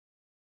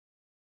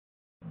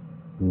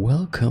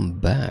Welcome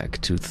back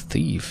to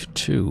Thief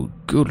 2.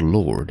 Good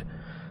lord.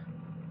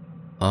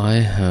 I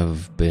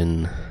have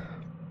been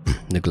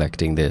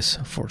neglecting this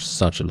for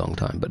such a long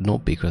time, but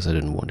not because I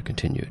didn't want to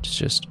continue. It's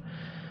just,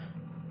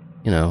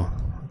 you know,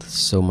 there's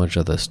so much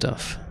other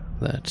stuff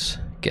that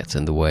gets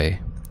in the way,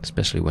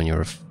 especially when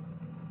you're a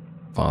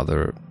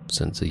father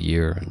since a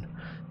year, and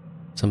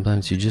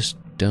sometimes you just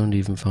don't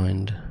even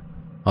find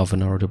half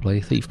an hour to play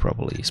Thief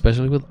properly,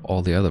 especially with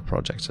all the other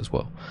projects as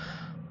well.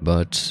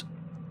 But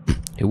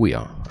here we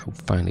are. I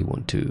finally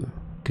want to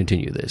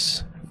continue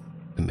this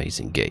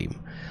amazing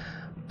game,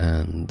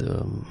 and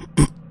the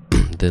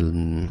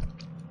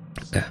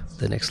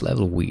next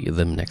level,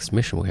 the next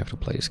mission we have to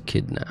play is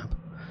Kidnap.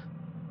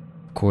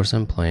 Of course,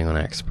 I'm playing on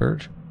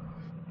Expert.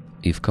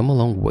 You've come a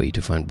long way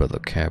to find Brother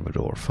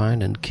Cavador.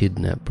 Find and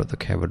kidnap Brother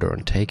Cavador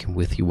and take him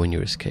with you when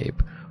you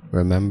escape.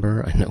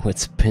 Remember, I know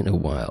it's been a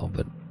while,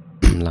 but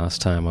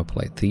last time I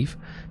played Thief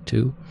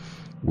 2,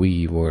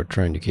 we were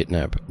trying to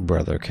kidnap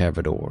Brother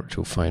Cavador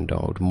to find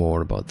out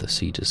more about the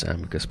Cetus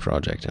Amicus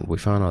project, and we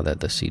found out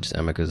that the Cetus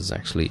Amicus is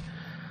actually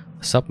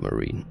a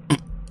submarine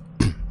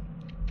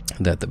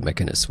that the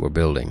mechanists were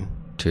building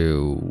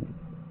to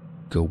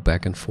go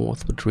back and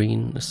forth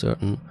between a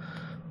certain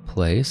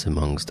place,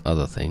 amongst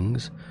other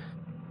things.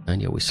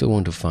 And yeah, we still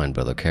want to find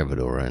Brother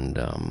Cavador and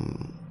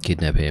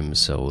kidnap him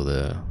so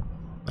the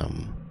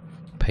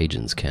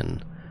Pagans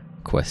can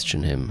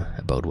question him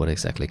about what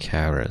exactly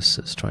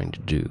Karas is trying to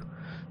do.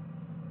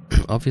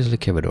 Obviously,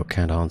 Cavador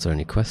can't answer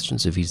any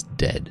questions if he's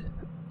dead.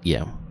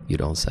 Yeah, you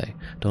don't say.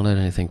 Don't let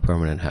anything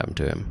permanent happen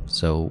to him.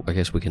 So I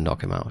guess we can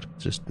knock him out.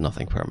 Just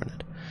nothing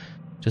permanent.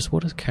 Just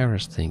what is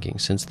Karas thinking?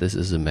 Since this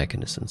is a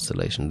mechanist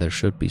installation, there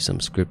should be some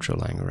scripture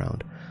lying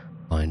around.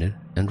 Find it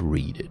and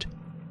read it.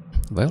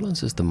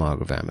 Violence is the mark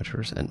of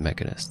amateurs and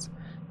mechanists.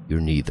 You're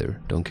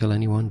neither. Don't kill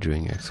anyone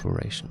during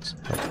explorations.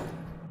 Oh.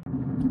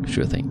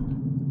 Sure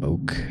thing.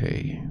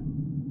 Okay.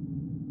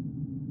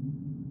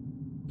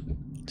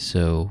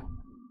 So,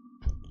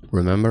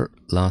 remember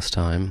last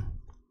time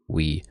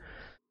we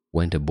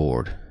went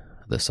aboard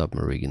the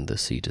submarine, the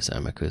Cetus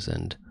Amicus,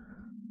 and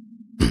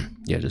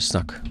yeah, just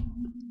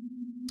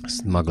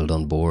smuggled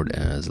on board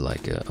as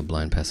like a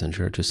blind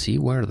passenger to see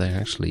where they're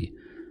actually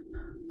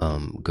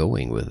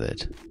going with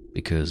it,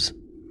 because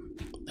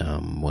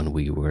when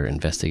we were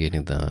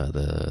investigating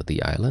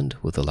the island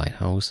with the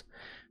lighthouse,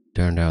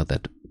 turned out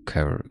that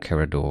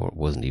Cavador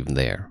wasn't even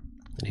there,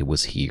 and he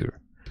was here,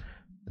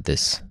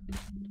 this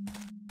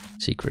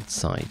secret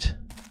site.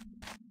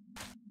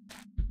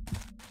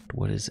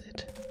 What is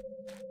it?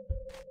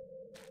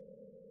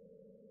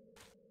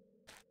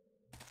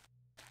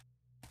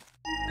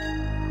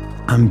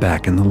 I'm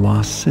back in the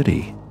Lost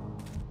City.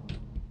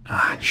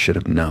 I should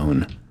have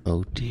known.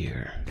 Oh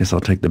dear. Guess I'll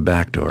take the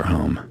back door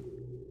home.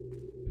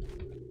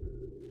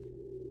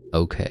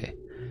 Okay.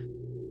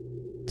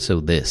 So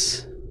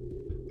this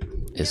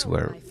is No,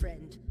 where my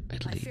friend.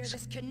 it I fear leads.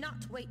 this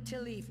cannot wait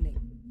till evening.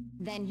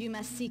 Then you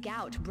must seek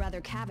out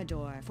Brother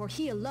Cavador, for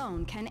he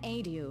alone can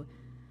aid you.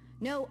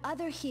 No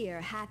other here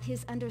hath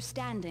his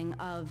understanding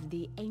of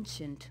the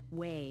ancient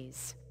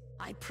ways.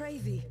 I pray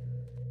thee,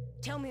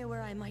 tell me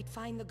where I might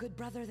find the good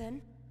brother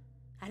then?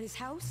 At his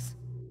house?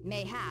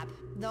 Mayhap,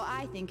 though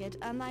I think it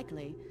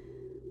unlikely.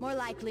 More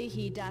likely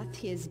he doth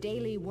his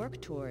daily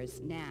work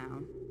tours now.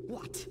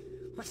 What?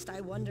 Must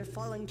I wander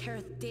fallen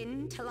Careth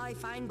Din till I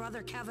find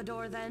Brother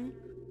Cavador then?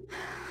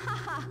 Ha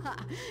ha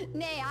ha!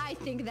 Nay, I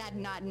think that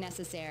not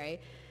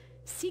necessary.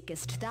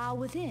 Seekest thou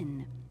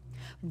within?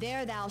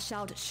 There thou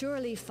shalt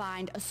surely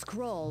find a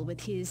scroll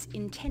with his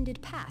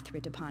intended path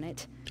writ upon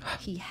it.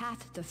 He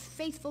hath the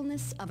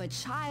faithfulness of a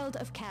child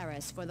of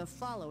Karas for the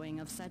following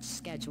of such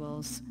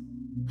schedules.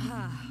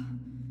 Ah,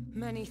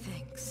 many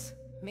thanks.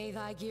 May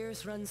thy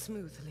gears run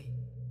smoothly.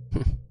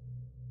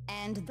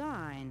 And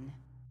thine.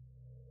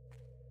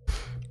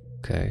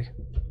 Okay.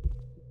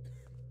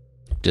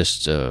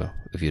 Just,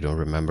 if you don't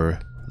remember,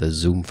 the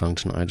zoom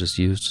function I just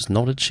used is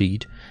not a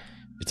cheat.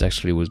 It's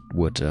actually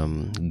what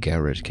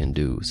Garrett can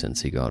do,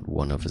 since he got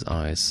one of his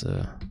eyes,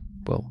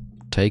 well,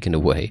 taken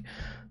away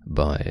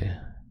by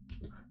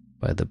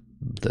the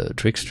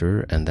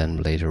trickster, and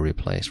then later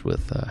replaced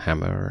with a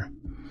hammer.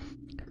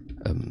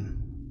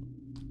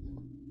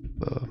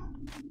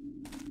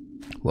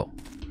 Well,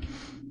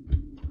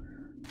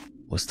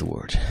 what's the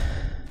word?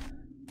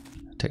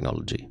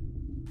 Technology.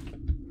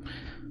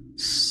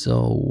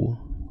 So,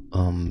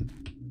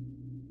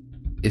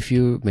 if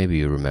maybe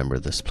you remember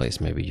this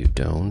place, maybe you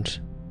don't.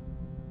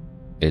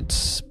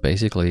 It's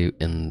basically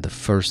in the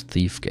first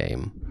Thief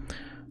game,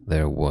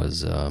 there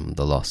was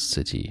the Lost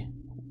City,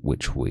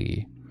 which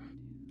we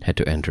had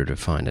to enter to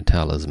find a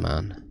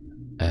talisman.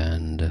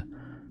 And,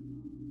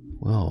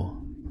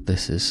 well,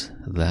 this is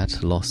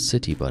that Lost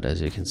City, but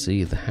as you can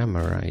see, the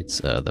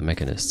Hammerites, the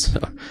mechanists,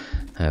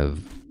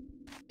 have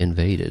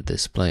invaded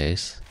this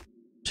place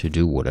to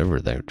do whatever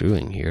they're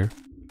doing here,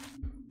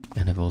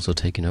 and have also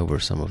taken over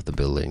some of the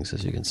buildings,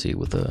 as you can see,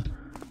 with the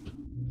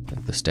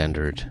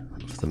standard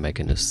of the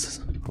mechanists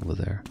over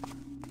there.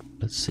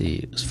 Let's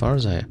see, as far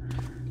as I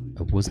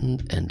it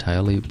wasn't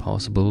entirely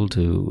possible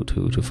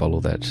to follow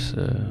that.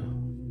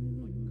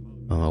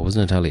 I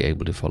wasn't entirely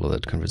able to follow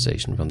that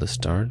conversation from the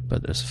start,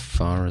 but as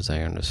far as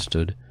I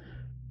understood,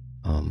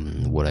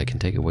 what I can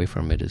take away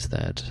from it is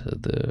that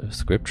the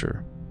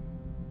scripture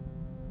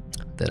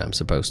that I'm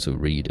supposed to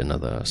read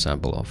another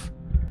sample of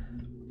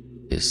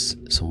is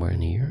somewhere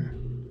in here.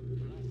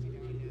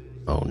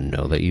 Oh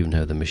no, they even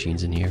have the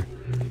machines in here.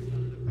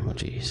 Oh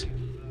jeez.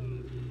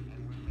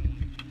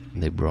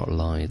 They brought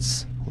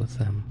lights with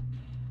them.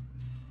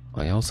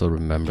 I also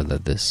remember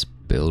that this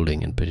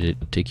building in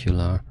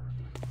particular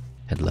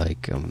had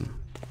like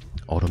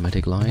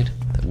automatic light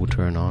that would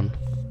turn on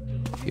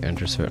if you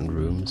enter certain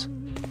rooms.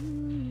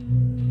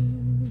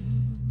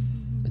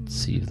 Let's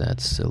see if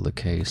that's still the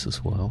case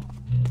as well.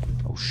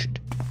 Oh shit.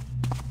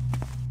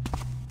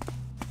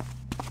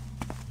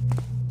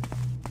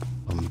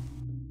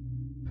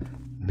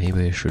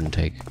 Maybe I shouldn't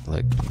take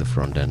like the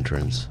front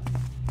entrance.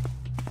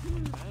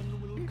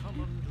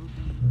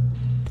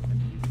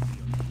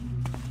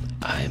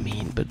 I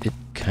mean, but it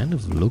kind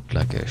of looked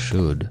like I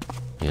should,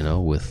 you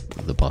know, with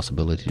the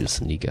possibility to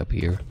sneak up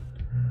here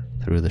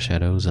through the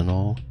shadows and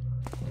all.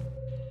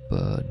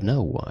 But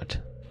now what?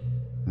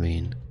 I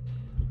mean,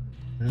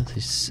 I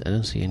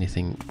don't see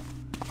anything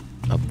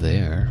up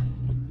there.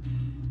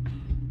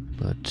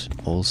 But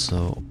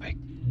also,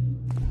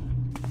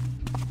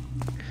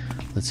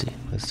 let's see.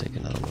 Let's take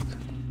another look.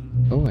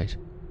 Oh wait,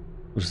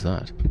 what's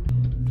that?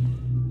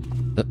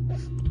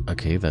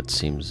 Okay, that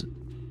seems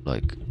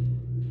like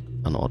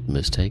an odd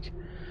mistake.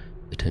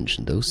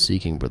 Attention, those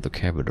seeking Brother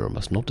Cavador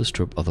must not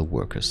disturb other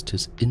workers.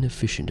 'Tis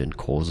inefficient and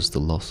causes the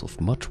loss of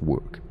much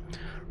work.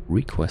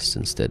 Request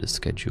instead is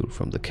scheduled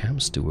from the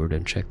camp steward,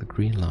 and check the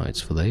green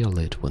lights, for they are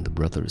lit when the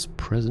brother is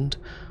present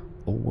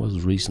or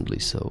was recently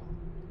so.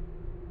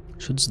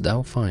 Shouldst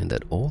thou find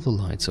that all the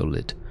lights are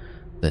lit,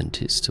 then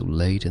 'tis too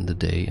late in the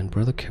day, and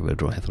Brother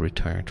Cavador hath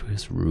retired to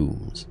his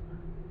rooms.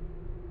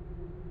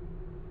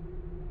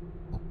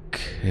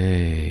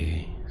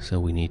 Okay, so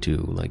we need to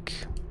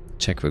like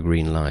check for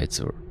green lights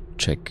or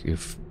check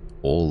if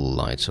all the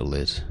lights are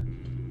lit.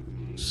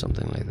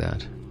 Something like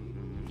that.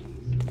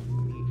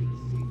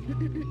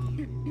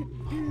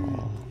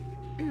 Oh.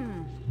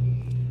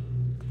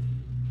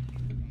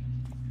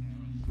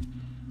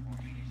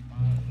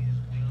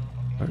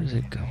 Where is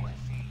it going?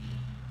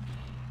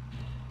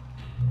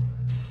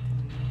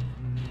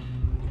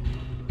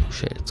 Oh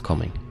shit, it's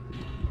coming.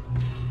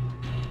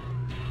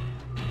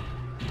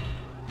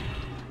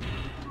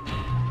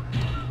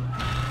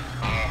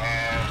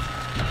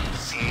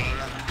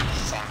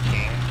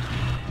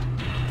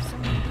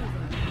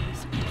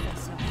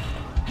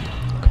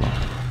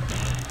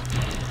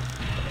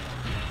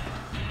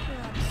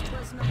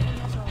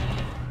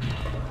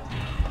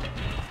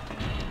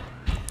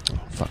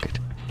 Fuck it.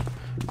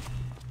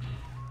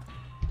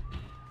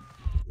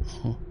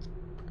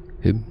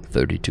 Him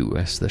 32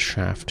 as the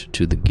shaft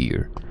to the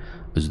gear.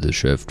 As the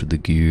shaft to the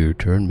gear,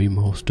 turn me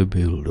master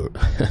builder.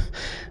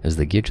 As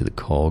the gear to the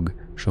cog,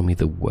 show me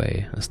the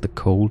way. As the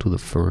coal to the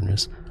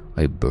furnace,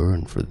 I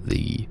burn for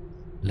thee.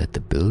 Let the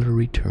builder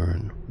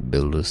return.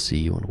 Builder,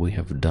 see what we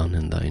have done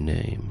in thy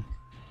name.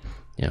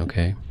 Yeah,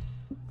 okay.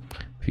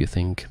 If you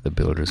think the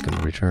builder is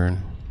gonna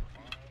return,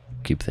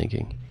 keep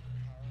thinking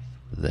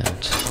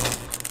that.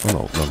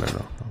 Oh no.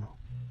 No.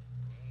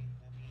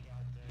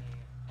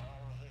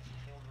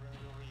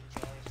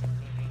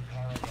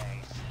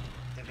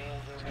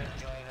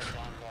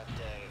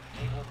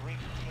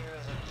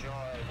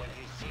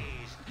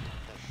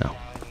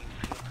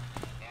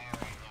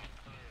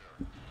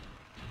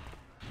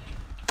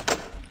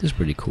 This is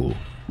pretty cool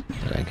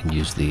that I can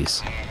use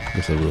these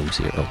little rooms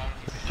here. Oh,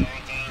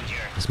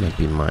 this might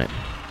be my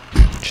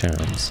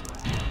chance.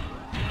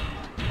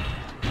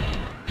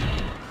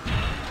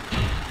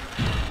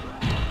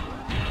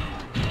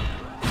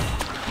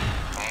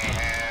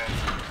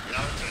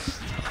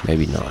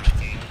 Maybe not.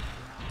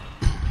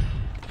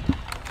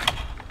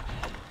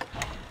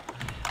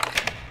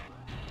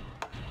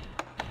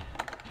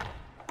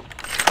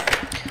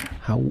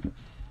 How?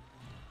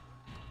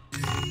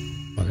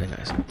 Okay,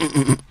 nice.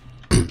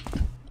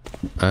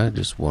 I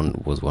just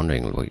was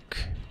wondering, like,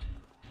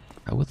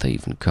 how would they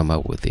even come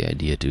up with the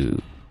idea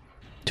to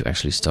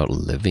actually start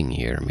living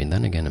here? I mean,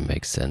 then again, it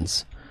makes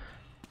sense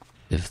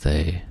if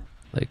they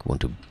like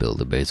want to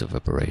build a base of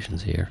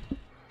operations here.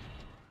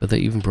 But they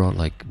even brought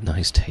like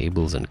nice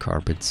tables and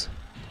carpets.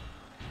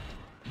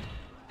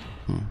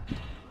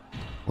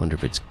 Wonder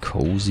if it's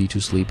cozy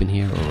to sleep in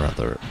here or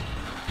rather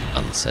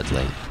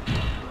unsettling.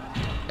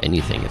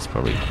 Anything, it's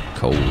probably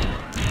cold.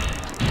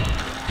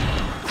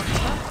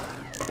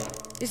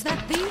 Is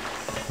that thee?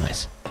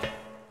 Nice.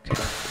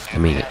 Okay. I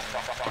mean,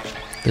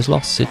 this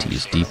lost city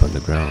is deep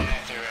underground.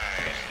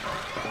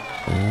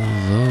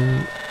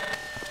 Although,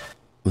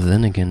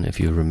 then again, if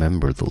you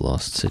remember the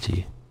lost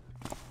city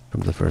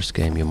from the first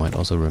game, you might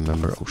also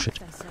remember, oh shit,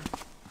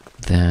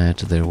 that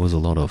there was a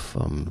lot of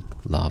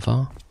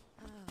lava.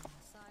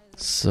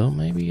 So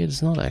maybe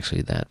it's not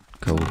actually that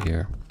cold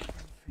here.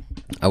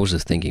 I was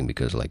just thinking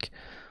because like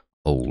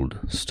old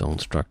stone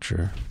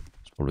structure,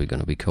 it's probably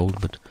gonna be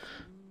cold, but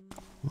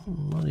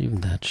I'm not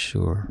even that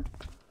sure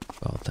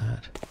about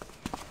that.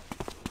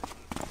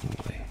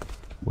 Anyway,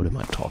 what am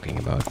I talking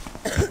about?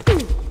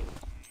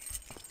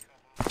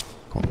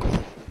 Come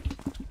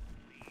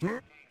on.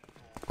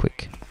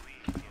 Quick.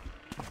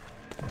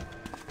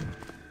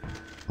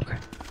 Okay.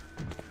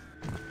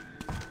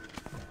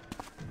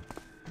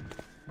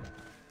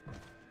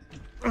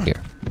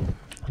 Here.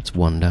 That's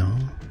one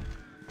down.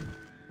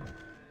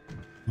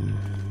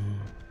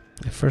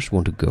 I first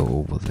want to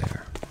go over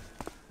there.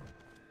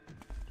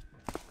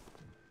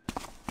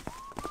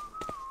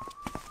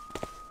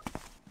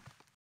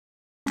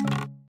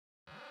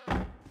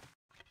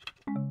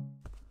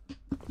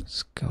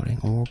 Scouting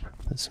orb,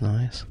 that's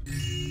nice.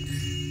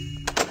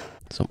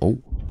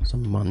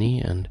 Some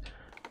money and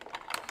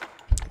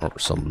or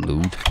some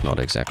loot, not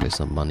exactly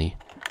some money.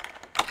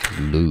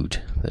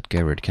 Loot that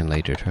Garrett can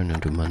later turn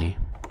into money.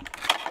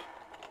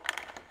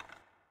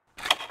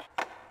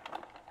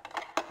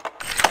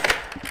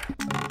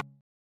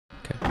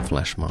 Okay,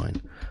 flash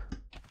mine.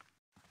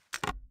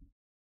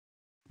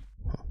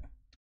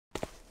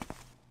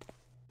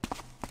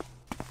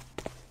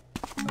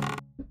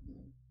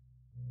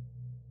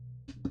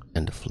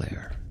 And a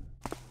flare.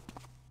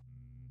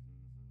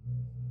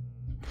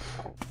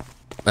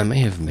 I may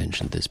have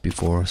mentioned this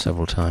before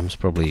several times,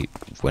 probably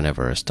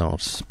whenever I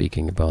start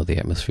speaking about the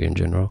atmosphere in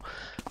general,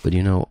 but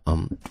you know,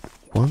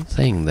 one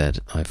thing that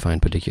I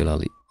find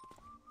particularly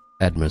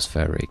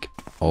atmospheric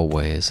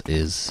always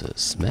is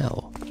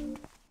smell.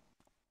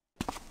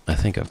 I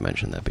think I've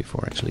mentioned that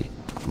before, actually.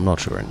 I'm not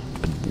sure,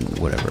 but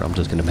whatever, I'm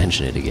just gonna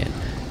mention it again.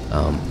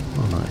 Oh,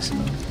 nice.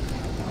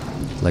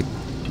 Like,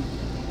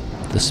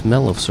 the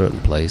smell of certain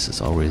places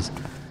always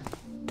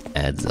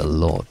adds a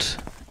lot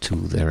to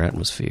their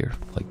atmosphere.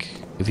 Like,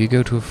 if you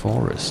go to a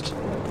forest,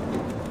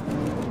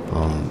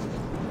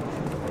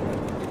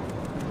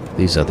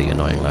 these are the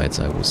annoying lights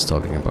I was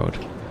talking about.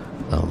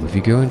 If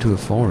you go into a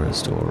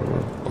forest,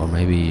 or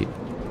maybe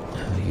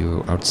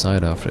you're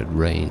outside after it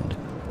rained,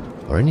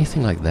 or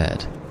anything like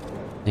that,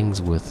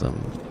 things with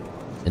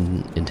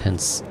an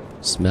intense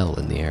smell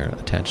in the air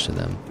attached to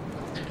them,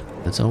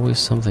 that's always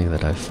something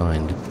that I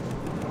find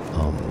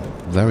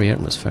very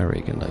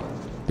atmospheric and, like,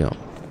 you know.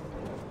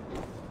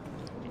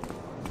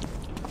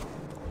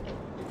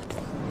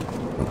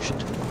 Oh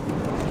shit.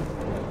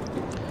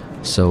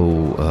 So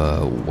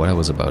what I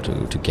was about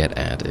to get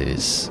at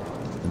is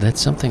that's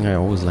something I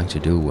always like to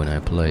do when I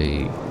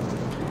play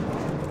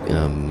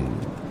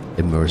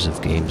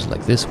immersive games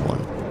like this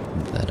one,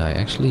 that I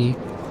actually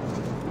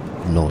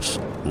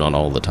not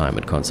all the time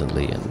and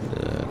constantly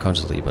and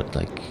consciously, but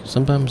like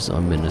sometimes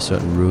I'm in a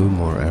certain room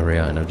or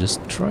area and I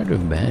just try to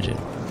imagine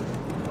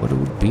what it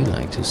would be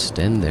like to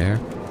stand there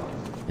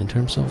in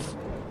terms of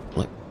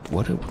like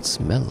what it would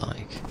smell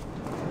like.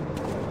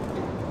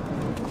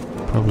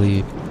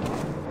 Probably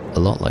a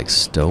lot like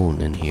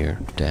stone in here,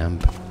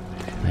 damp,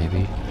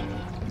 maybe.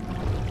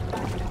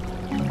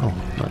 Oh,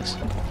 nice.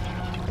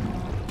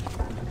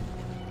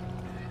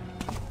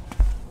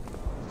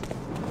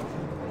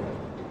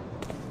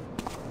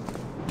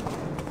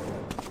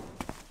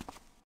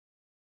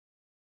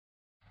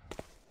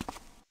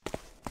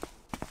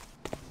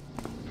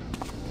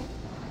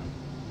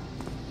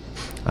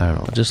 I don't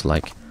know, I just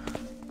like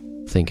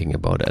thinking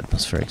about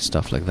atmospheric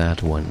stuff like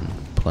that when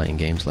playing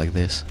games like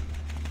this.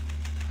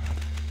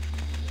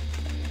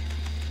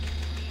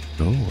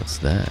 Oh, what's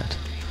that?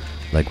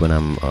 Like when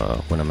I'm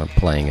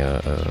playing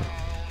a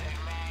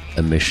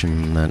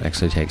mission that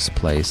actually takes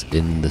place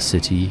in the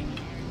city,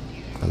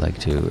 I like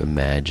to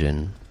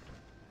imagine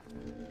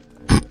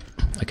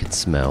I can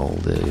smell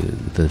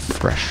the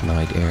fresh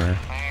night air,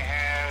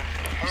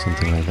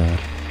 something like that.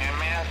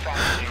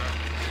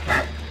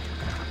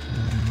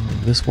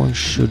 This one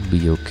should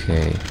be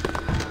okay,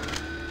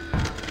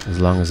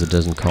 as long as it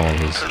doesn't call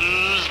his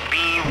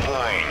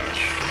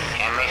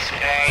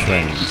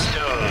friends.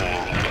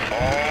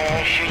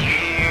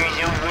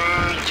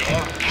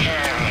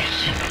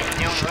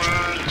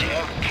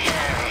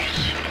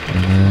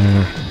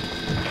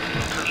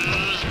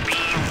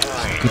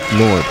 Good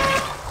lord.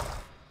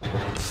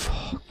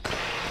 Fuck.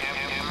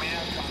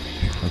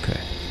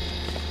 Okay.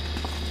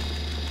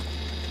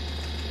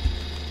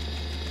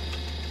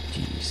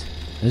 Jeez.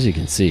 As you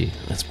can see,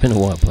 it's been a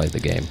while I played the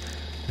game,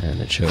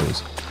 and it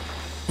shows.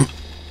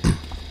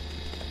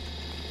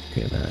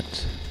 Okay,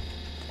 that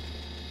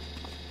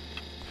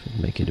should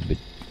make it a bit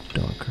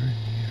darker in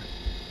here.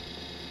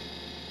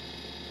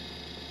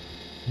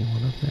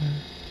 Anyone up there?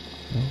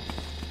 No?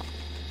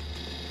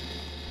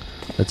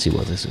 Let's see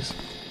what this is.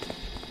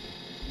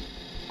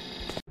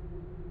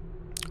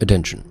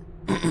 Attention.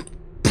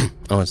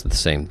 Oh, it's the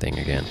same thing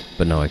again,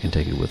 but now I can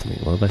take it with me.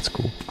 Well, that's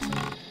cool.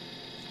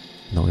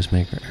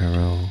 Noisemaker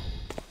arrow.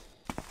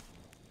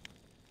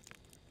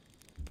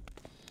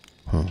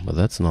 Huh, but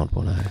that's not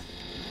what I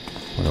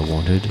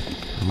wanted.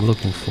 I'm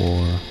looking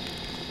for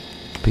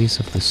a piece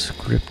of the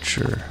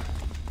scripture.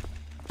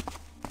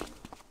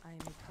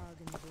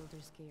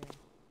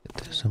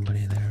 There's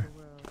somebody there.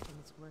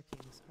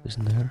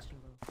 Isn't there?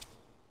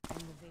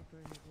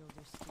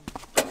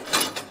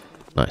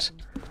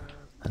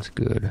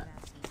 good.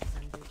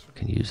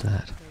 Can use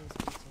that.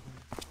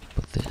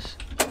 But this.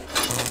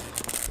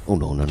 Oh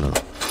no, no, no.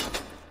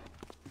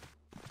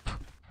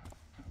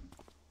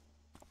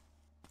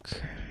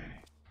 Okay.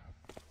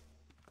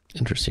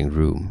 Interesting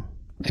room.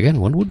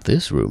 Again, what would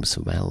this room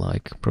smell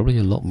like? Probably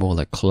a lot more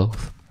like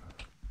cloth.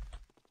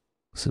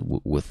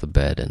 So with the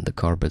bed and the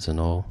carpets and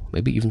all.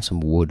 Maybe even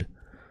some wood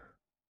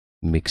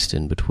mixed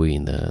in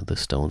between the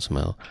stone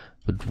smell.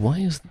 But why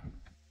is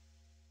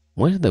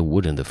there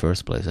wood in the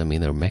first place? I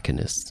mean, they're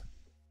mechanists.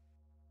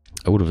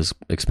 I would have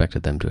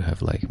expected them to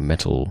have like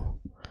metal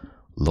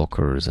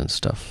lockers and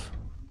stuff.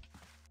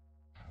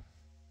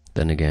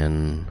 Then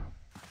again,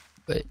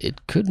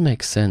 it could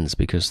make sense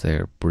because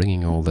they're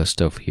bringing all their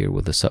stuff here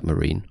with the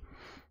submarine.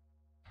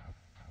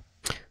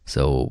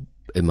 So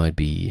it might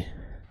be,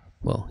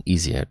 well,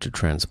 easier to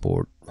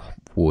transport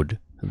wood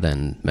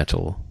than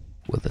metal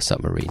with the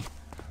submarine.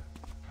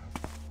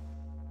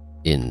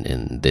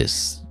 In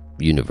this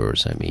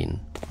universe, I mean,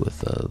 with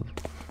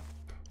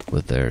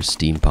their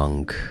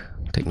steampunk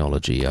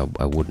technology,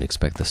 I wouldn't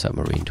expect the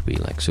submarine to be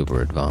like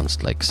super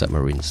advanced like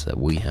submarines that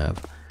we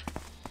have.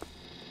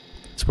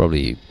 It's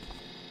probably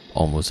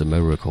almost a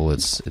miracle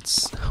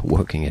it's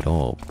working at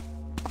all.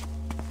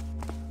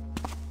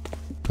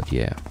 But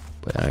yeah,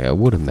 but I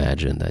would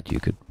imagine that you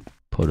could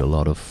put a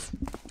lot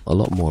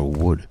more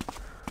wood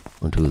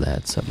onto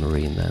that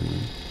submarine than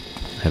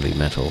heavy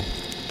metal.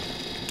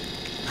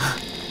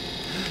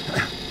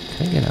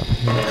 Can I get up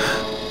here?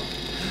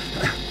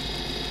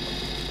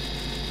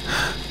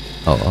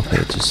 Oh,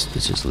 okay, it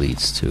just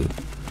leads to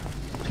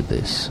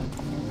this.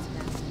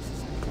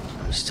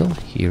 I'm still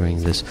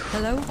hearing this.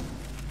 Hello?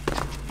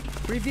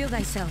 Reveal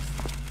thyself.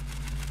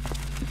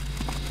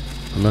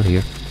 I'm not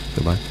here.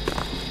 Goodbye.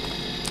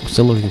 I'm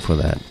still looking for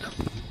that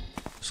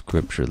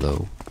scripture,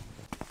 though.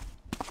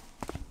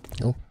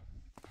 Oh.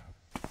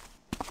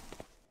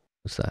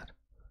 What's that?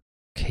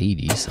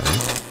 KD sign?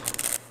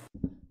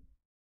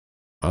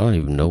 I don't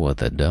even know what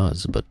that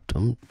does, but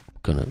I'm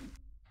gonna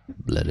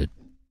let it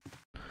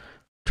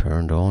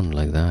turned on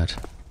like that.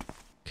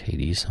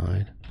 KD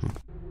side.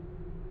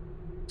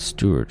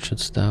 Steward,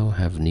 shouldst thou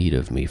have need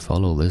of me,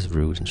 follow this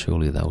route, and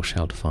surely thou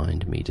shalt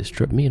find me.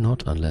 Disturb me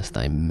not, unless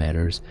thy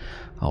matters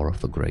are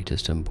of the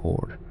greatest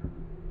import.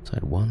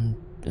 Side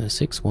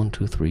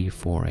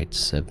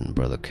 6123487,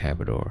 Brother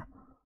Cavador.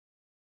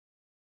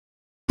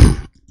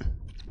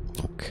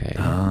 Okay.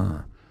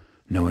 Ah,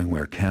 knowing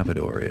where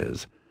Cavador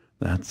is,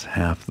 that's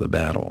half the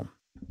battle.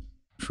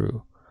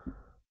 True.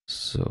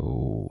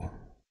 So...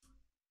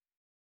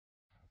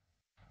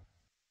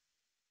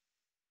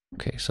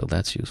 okay, so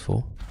that's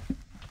useful.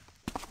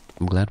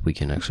 I'm glad we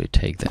can actually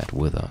take that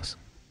with us.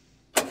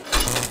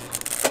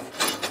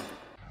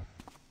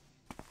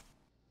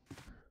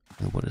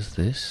 And what is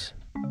this?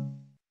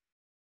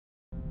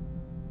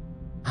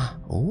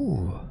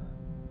 Oh,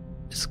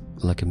 it's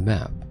like a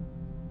map.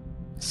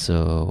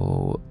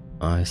 So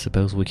I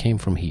suppose we came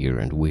from here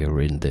and we are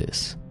in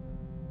this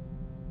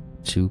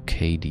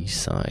 2KD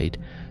side.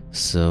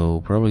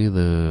 So probably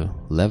the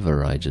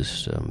lever I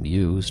just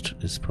used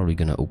is probably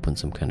gonna open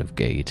some kind of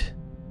gate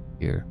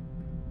here,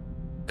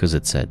 because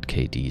it said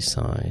KD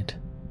side.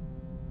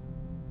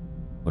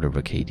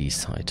 Whatever KD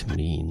side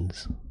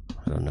means,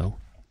 I don't know.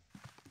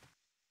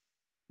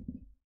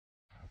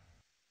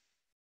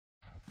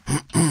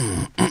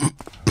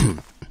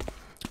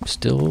 I'm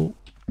still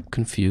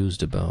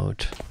confused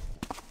about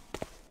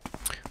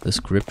the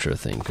scripture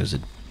thing, because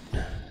it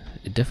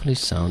definitely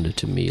sounded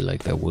to me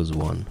like there was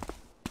one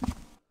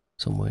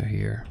somewhere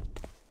here.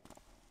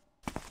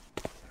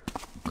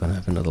 Gonna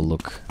have another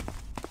look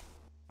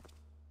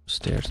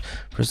upstairs.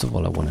 First of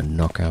all, I want to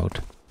knock out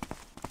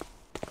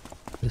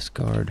this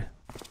guard.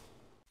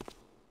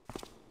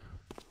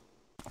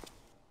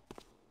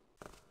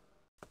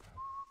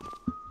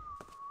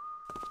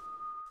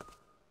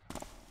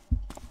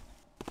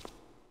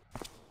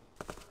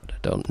 But I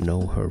don't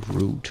know her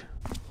route.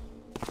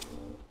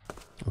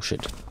 Oh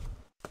shit.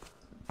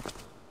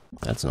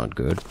 That's not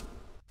good.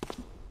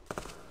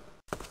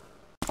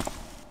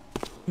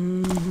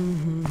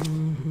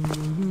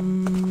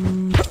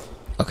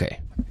 Okay.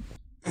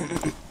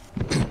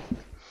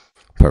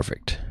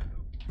 Perfect.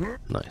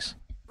 Nice.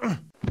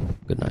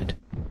 Good night.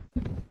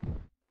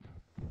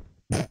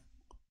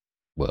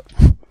 Well,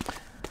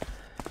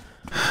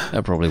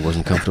 that probably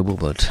wasn't comfortable,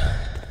 but,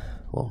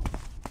 well,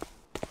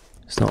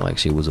 it's not like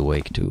she was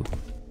awake to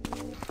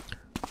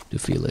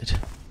feel it.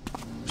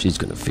 She's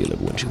gonna feel it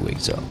when she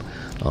wakes up.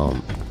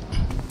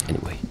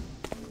 Anyway.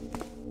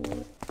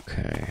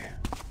 Okay.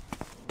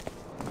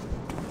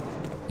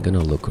 I'm gonna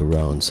look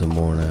around some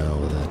more now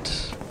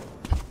that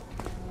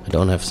I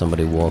don't have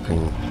somebody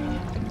walking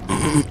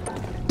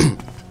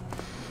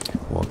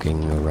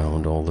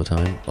around all the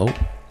time. Oh,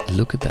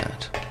 look at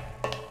that.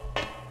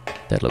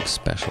 That looks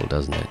special,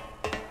 doesn't it?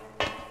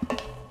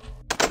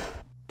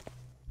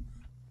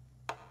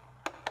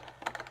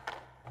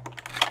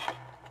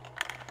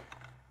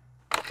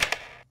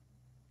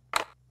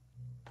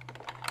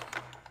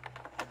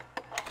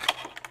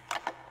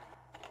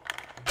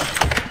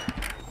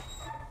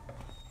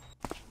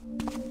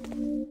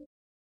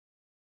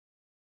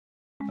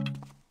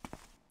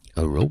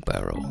 A rope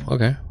arrow.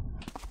 Okay.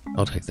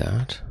 I'll take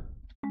that.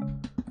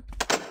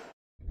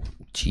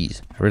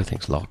 Jeez,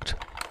 everything's locked.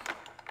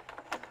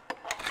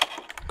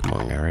 Come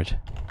on, Garrett.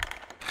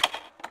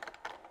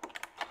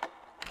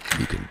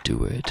 You can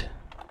do it.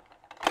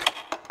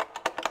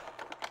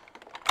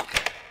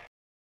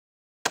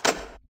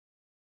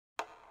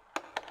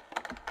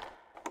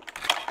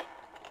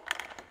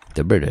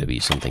 There better be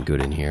something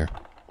good in here.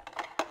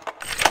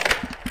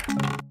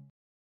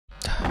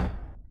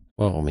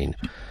 Well, I mean,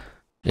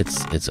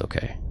 it's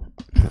okay.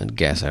 That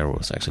gas arrow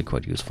is actually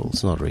quite useful.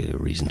 It's not really a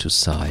reason to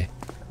sigh.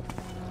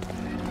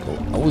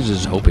 Well, I was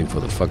just hoping for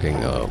the fucking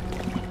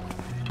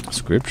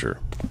scripture.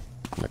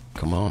 Like,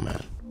 come on,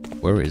 man.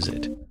 Where is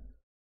it?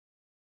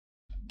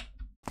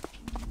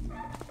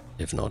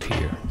 If not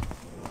here.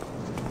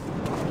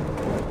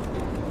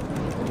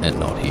 And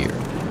not here.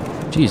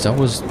 Jeez, I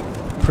was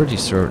pretty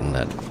certain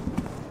that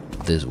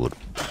this would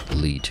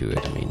lead to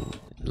it. I mean,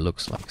 it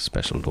looks like a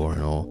special door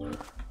and all.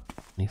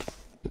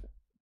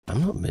 I'm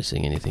not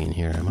missing anything in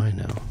here, am I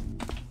now?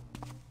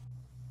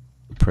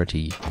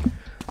 Pretty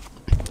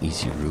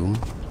easy room.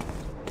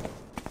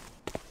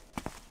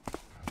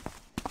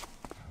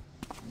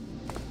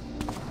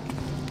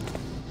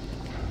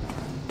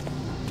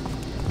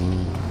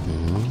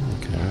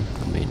 Okay,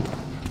 I mean...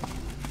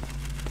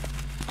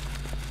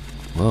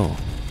 Whoa.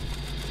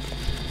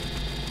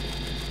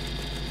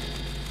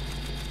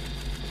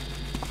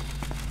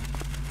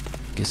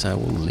 Guess I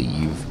will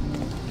leave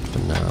for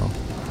now.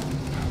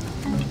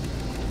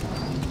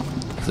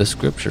 If the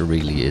scripture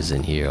really is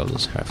in here, I'll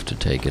just have to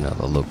take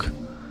another look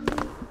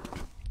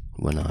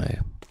when I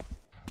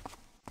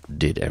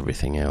did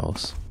everything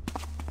else.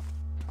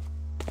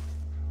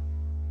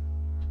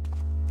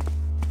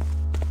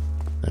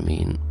 I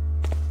mean,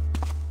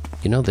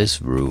 you know,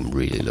 this room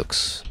really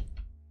looks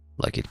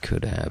like it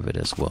could have it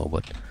as well,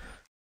 but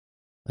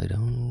I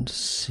don't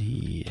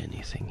see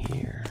anything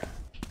here.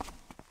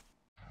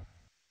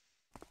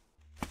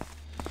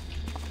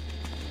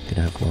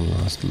 Gonna have one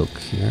last look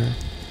here.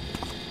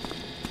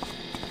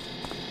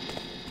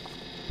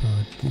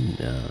 But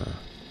nah.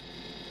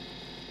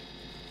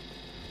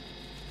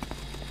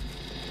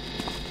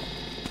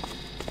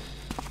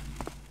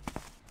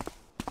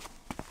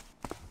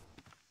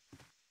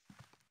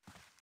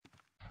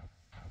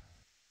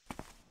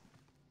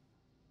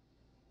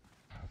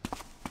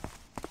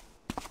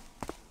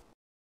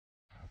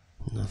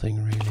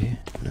 Nothing really,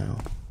 no.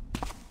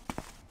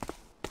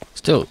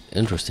 Still,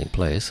 interesting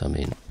place. I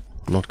mean,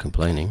 I'm not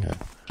complaining. I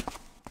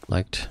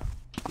liked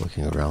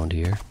looking around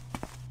here.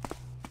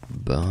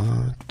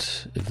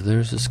 But if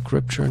there's a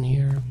scripture in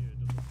here,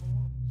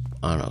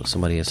 I don't know,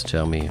 somebody has to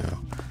tell me.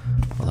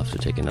 I'll have to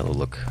take another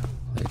look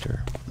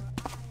later.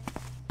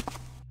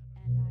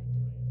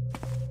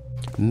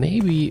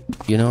 Maybe,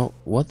 you know,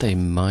 what they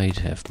might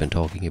have been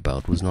talking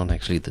about was not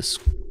actually this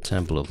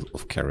sample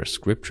of Kara's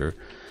scripture,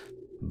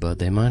 but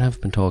they might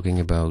have been talking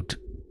about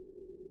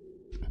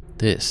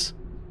this.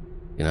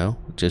 You know,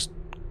 it just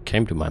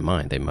came to my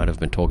mind. They might have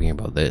been talking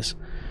about this.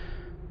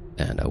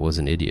 And I was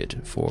an idiot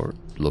for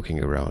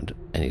looking around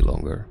any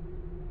longer.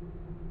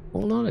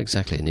 Well, not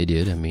exactly an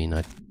idiot. I mean,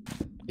 I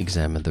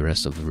examined the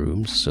rest of the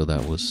rooms, so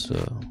that was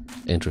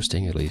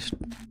interesting, at least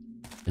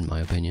in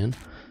my opinion.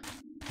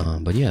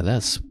 But yeah,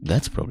 that's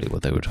probably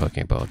what they were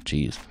talking about.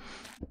 Jeez.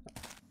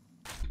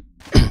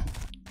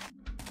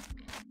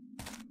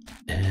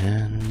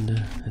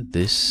 And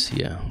this,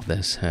 yeah,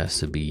 this has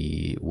to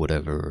be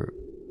whatever.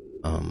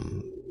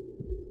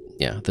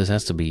 Yeah, this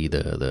has to be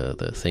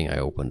the thing I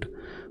opened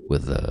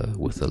with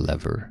the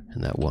lever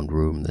in that one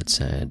room that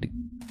said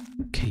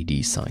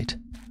KD site.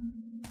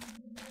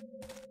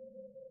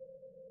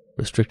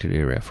 Restricted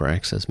area for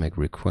access. Make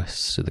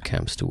requests to the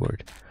camp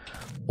steward,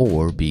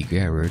 or be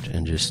Garrett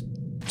and just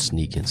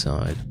sneak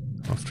inside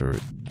after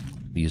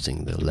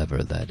using the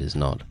lever that is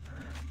not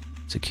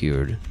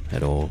secured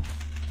at all.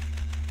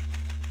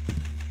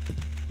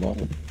 Well,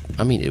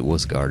 I mean, it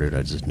was guarded.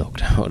 I just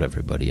knocked out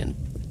everybody and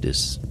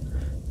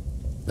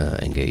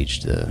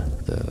engaged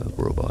the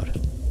robot.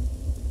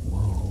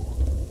 Whoa.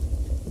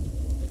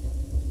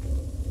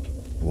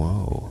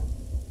 Whoa.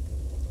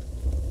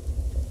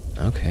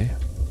 Okay.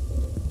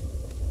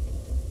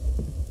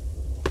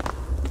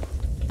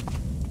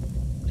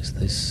 Is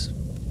this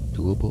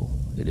doable?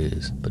 It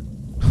is, but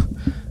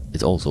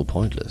it's also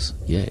pointless.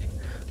 Yay.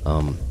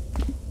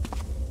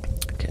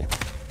 Okay.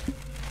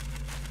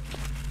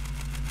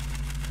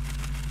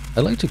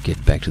 I'd like to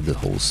get back to the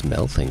whole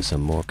smell thing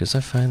some more, because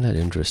I find that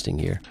interesting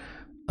here.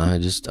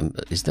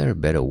 Is there a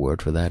better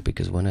word for that?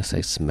 Because when I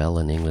say smell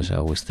in English, I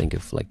always think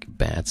of like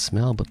bad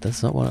smell, but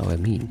that's not what I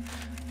mean.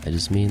 I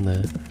just mean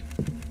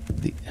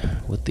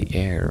what the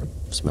air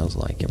smells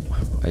like.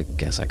 I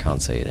guess I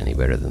can't say it any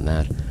better than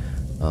that.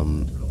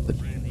 But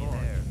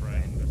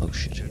oh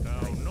shit.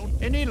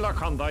 Any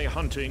luck on thy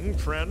hunting,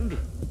 friend?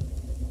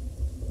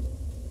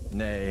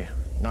 Nay,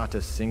 not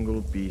a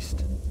single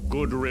beast.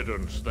 Good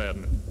riddance,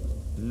 then.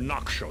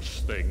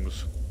 Noxious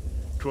things.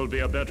 'Twill be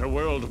a better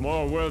world,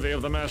 more worthy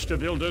of the Master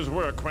Builder's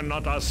work, when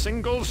not a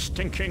single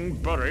stinking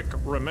burrick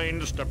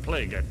remains to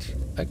plague it.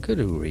 I could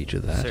agree to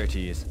that.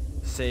 Certes,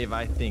 save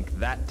I think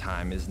that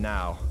time is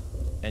now.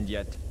 And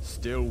yet,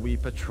 still we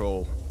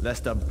patrol,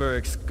 lest a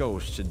burrick's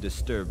ghost should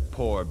disturb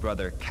poor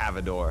brother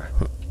Cavador.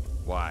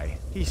 Why,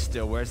 he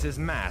still wears his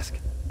mask,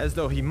 as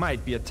though he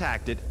might be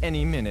attacked at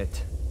any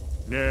minute.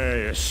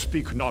 Nay,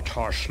 speak not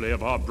harshly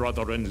of our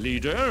brother and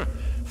leader,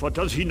 for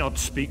does he not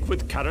speak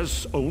with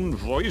Kara's own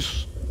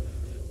voice?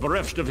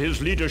 Bereft of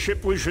his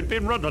leadership, we should be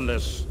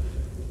rudderless.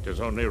 'Tis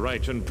only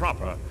right and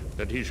proper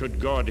that he should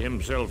guard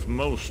himself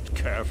most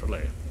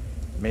carefully.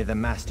 May the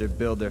Master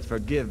Builder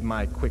forgive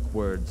my quick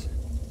words.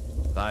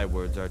 Thy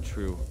words are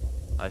true.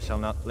 I shall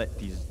not let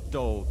these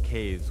dull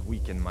caves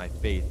weaken my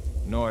faith,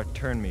 nor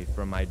turn me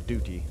from my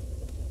duty.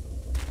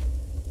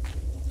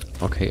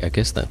 Okay, I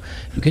guess that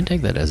you can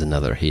take that as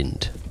another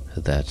hint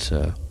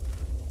that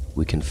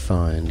we can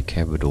find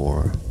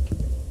Cavador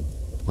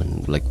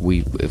when, like,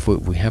 if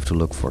we have to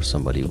look for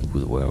somebody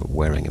who's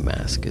wearing a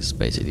mask is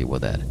basically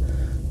what that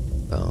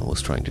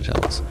was trying to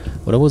tell us.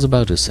 What I was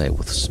about to say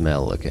with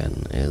smell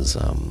again is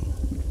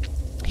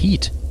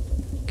heat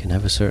can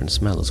have a certain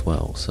smell as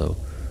well, so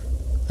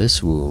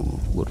this room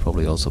would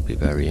probably also be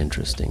very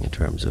interesting in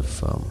terms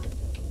of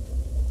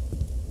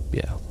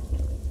yeah,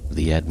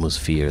 the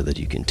atmosphere that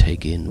you can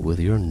take in with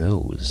your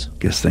nose.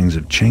 Guess things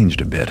have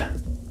changed a bit.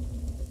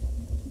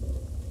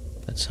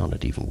 That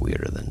sounded even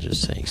weirder than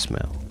just saying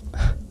smell.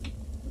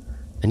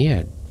 And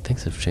yeah,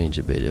 things have changed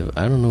a bit.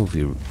 I don't know if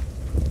you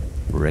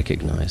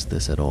recognize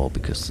this at all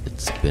because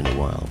it's been a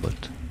while,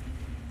 but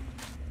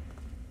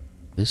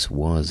this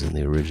was in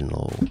the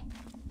original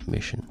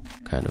mission,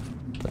 kind of,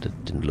 but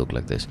it didn't look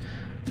like this.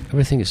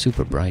 Everything is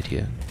super bright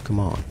here. Come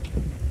on.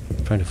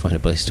 I'm trying to find a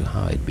place to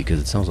hide because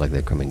it sounds like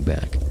they're coming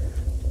back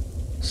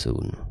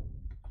soon.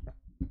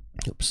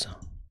 Oops.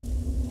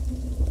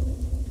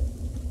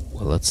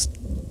 Well, let's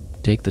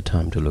take the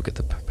time to look at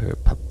the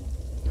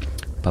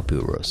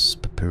papyrus.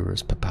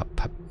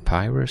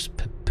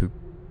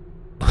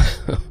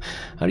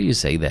 How do you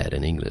say that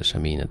in English? I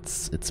mean,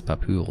 it's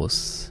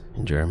papyrus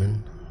in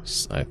German.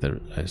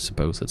 I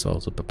suppose it's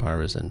also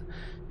papyrus in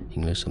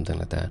English, something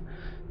like that.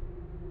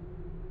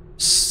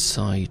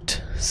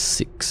 Site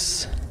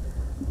 6.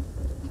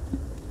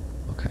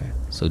 Okay,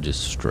 so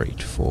just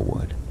straight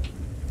forward.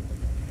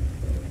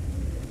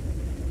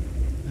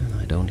 And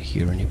I don't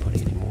hear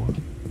anybody anymore.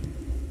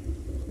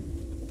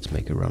 Let's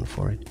make a run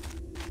for it.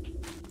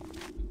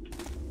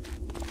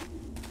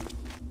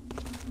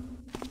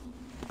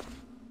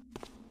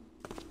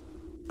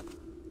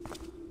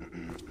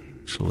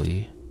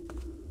 Actually,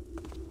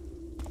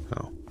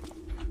 oh,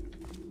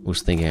 I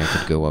was thinking I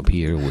could go up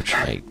here, which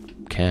I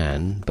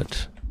can,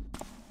 but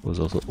I was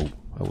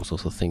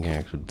also thinking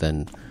I could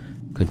then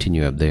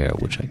continue up there,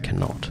 which I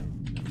cannot.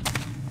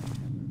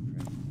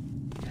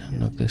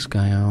 Knock this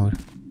guy out.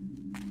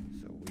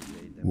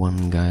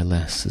 One guy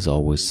less is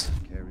always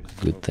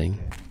a good thing.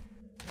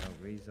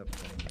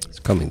 It's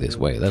coming this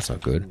way, that's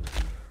not good.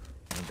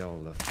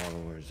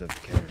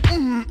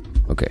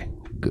 Okay,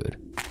 good.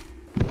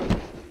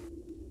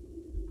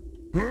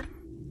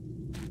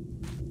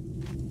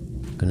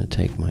 Gonna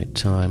take my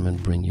time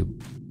and bring you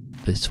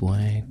this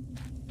way,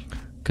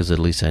 because at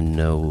least I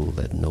know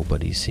that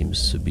nobody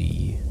seems to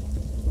be,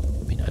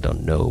 I mean, I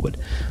don't know, but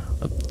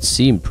I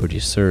seem pretty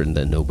certain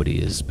that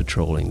nobody is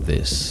patrolling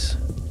this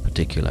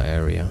particular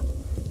area.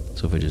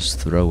 So if I just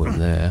throw him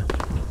there,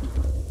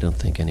 I don't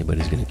think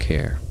anybody's gonna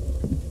care.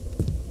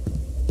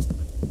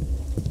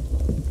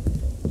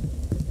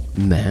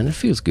 Man, it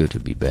feels good to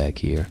be back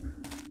here.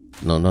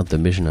 No, not the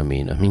mission, I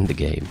mean the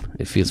game.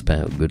 It feels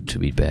good to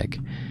be back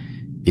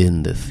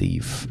in the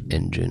Thief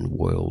engine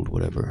world,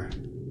 whatever.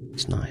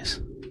 It's nice.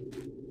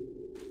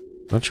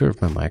 Not sure if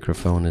my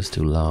microphone is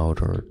too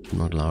loud or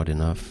not loud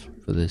enough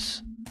for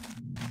this,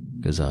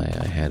 because I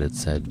had it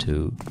set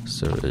to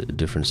a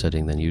different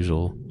setting than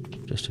usual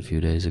just a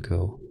few days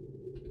ago.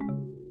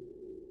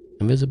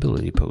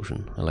 Invisibility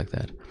potion, I like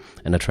that.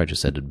 And I tried to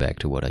set it back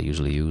to what I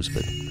usually use,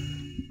 but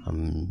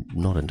I'm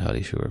not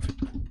entirely sure if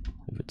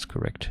it's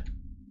correct.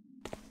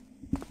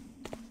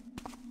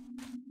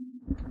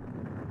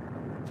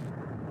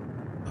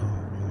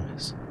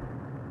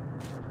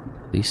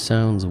 These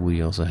sounds,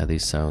 we also had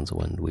these sounds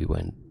when we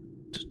went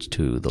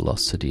to the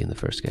Lost City in the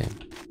first game.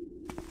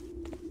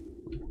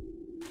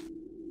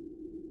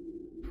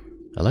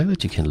 I like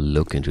that you can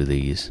look into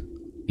these,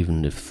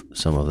 even if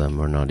some of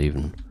them are not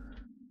even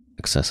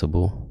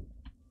accessible.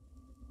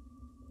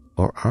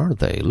 Or are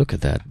they? Look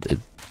at that. It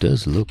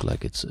does look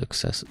like it's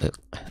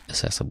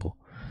accessible.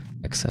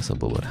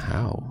 Accessible, but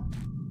how?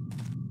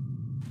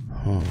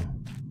 Huh.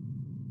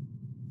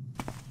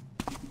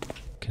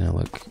 Can I,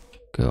 like,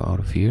 go out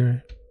of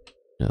here?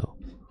 No.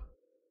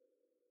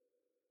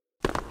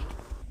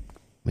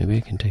 Maybe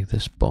I can take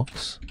this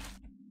box.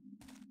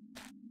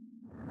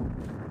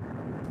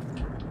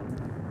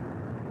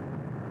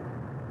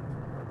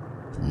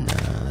 Nah,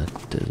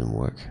 that doesn't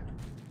work.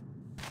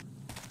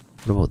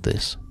 What about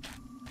this?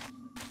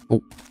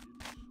 Oh.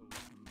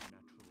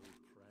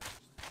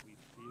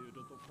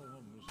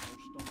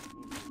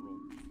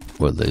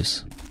 Or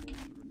this.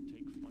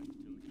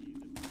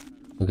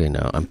 Okay,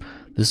 now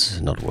this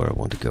is not where I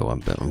want to go.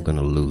 I'm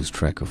gonna lose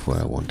track of where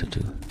I wanted to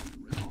go.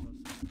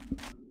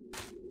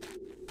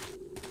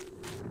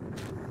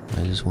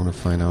 I just want to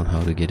find out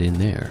how to get in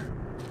there.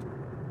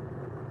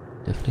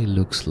 Definitely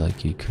looks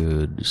like you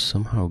could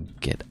somehow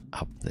get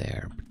up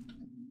there.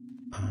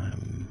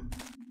 I'm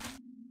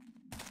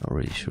not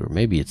really sure.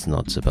 Maybe it's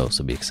not supposed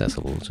to be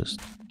accessible, just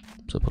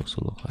supposed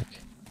to look like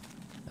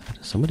that.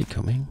 Is somebody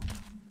coming?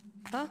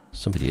 Huh?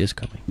 Somebody is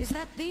coming. Is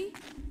that thee?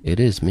 It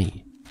is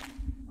me.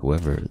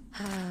 Whoever...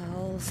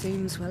 All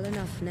seems well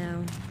enough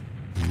now.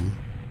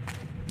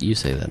 You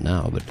say that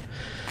now, but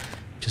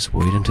just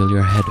wait until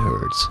your head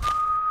hurts.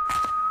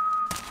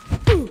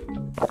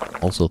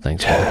 Also,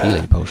 thanks for the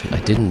healing potion.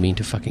 I didn't mean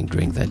to fucking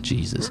drink that,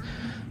 Jesus.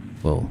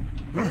 Well,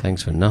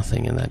 thanks for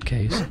nothing in that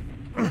case.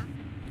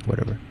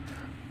 Whatever.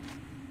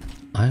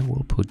 I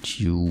will put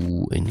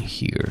you in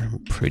here. I'm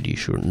pretty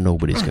sure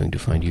nobody's going to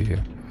find you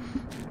here.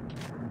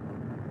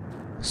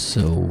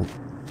 So,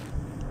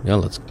 yeah,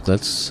 let's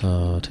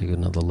take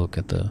another look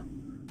at the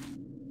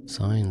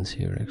signs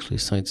here. Actually,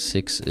 site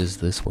 6 is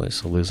this way,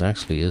 so this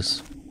actually is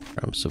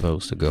where I'm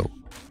supposed to go.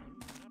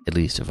 At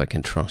least if I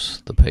can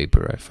trust the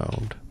paper I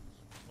found.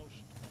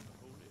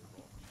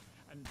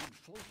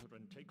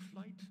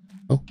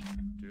 Oh.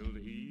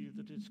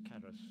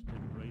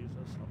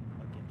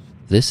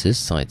 This is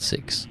site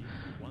 6.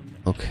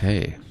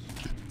 Okay.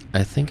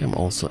 I think I'm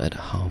also at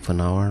half an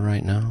hour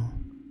right now.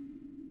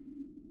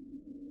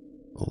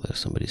 Oh, there's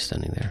somebody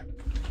standing there.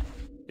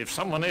 If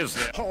someone is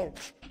there, halt!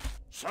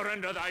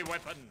 Surrender thy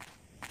weapon!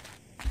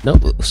 No,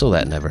 so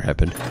that never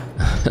happened.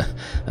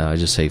 I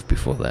just saved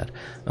before that.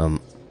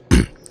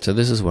 So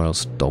this is where I'll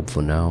stop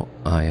for now.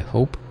 I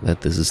hope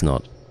that this is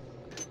not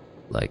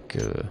like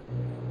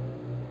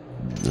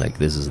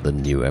this is the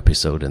new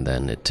episode and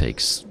then it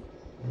takes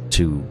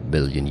 2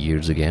 billion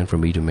years again for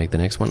me to make the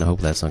next one. I hope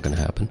that's not gonna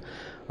happen.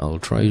 I'll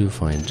try to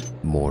find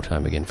more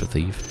time again for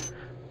Thief.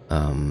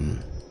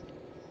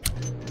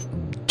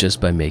 Just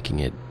by making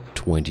it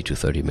 20 to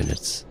 30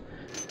 minutes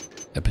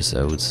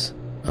episodes,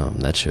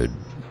 that should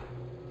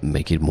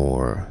make it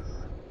more,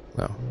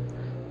 well,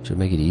 should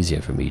make it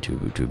easier for me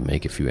to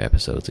make a few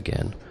episodes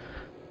again.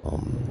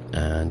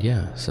 And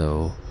yeah,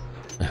 so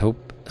I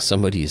hope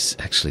somebody is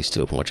actually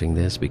still watching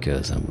this,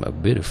 because I'm a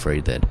bit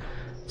afraid that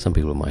some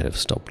people might have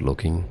stopped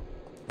looking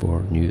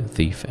for new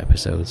Thief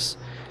episodes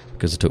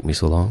because it took me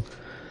so long.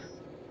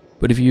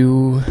 But if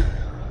you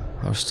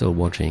are still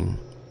watching,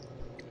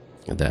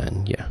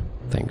 then yeah,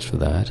 thanks for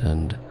that,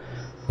 and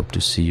hope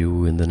to see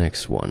you in the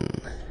next one.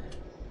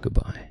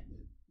 Goodbye.